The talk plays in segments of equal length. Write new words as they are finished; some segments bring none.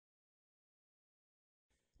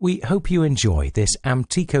We hope you enjoy this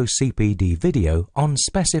Amtico CPD video on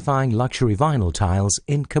specifying luxury vinyl tiles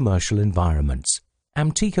in commercial environments.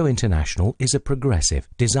 Amtico International is a progressive,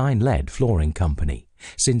 design-led flooring company.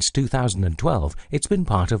 Since 2012, it's been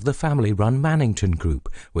part of the family-run Mannington Group,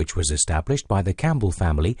 which was established by the Campbell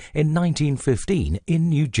family in 1915 in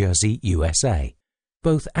New Jersey, USA.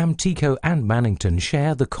 Both Amtico and Mannington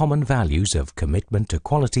share the common values of commitment to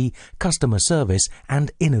quality, customer service, and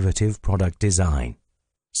innovative product design.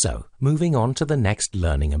 So, moving on to the next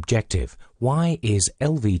learning objective, why is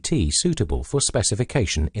LVT suitable for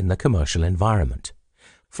specification in the commercial environment?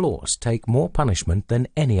 Floors take more punishment than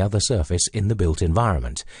any other surface in the built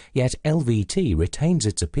environment, yet LVT retains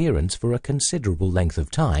its appearance for a considerable length of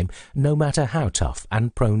time, no matter how tough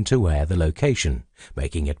and prone to wear the location,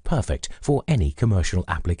 making it perfect for any commercial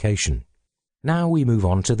application. Now we move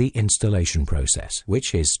on to the installation process,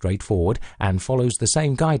 which is straightforward and follows the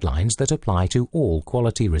same guidelines that apply to all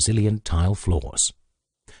quality-resilient tile floors.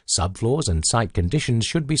 Subfloors and site conditions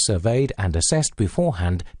should be surveyed and assessed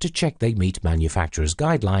beforehand to check they meet manufacturer's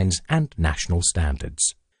guidelines and national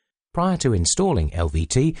standards. Prior to installing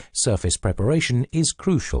LVT, surface preparation is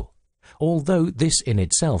crucial. Although this in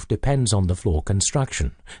itself depends on the floor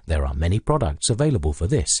construction, there are many products available for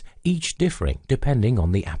this, each differing depending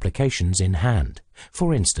on the applications in hand.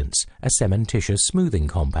 For instance, a cementitious smoothing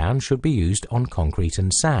compound should be used on concrete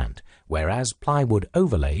and sand, whereas plywood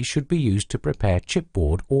overlays should be used to prepare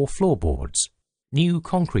chipboard or floorboards. New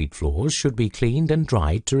concrete floors should be cleaned and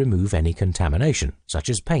dried to remove any contamination, such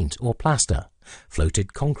as paint or plaster.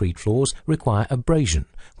 Floated concrete floors require abrasion,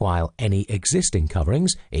 while any existing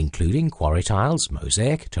coverings, including quarry tiles,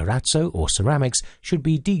 mosaic, terrazzo or ceramics, should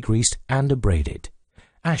be degreased and abraded.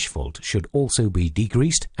 Asphalt should also be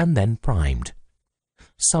degreased and then primed.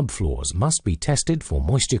 Subfloors must be tested for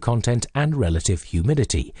moisture content and relative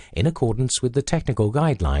humidity in accordance with the technical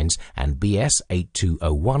guidelines and BS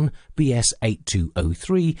 8201, BS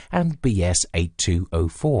 8203 and BS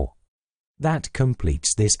 8204. That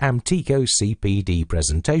completes this Amtico CPD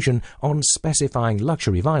presentation on specifying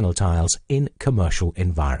luxury vinyl tiles in commercial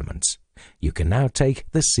environments. You can now take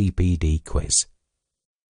the CPD quiz.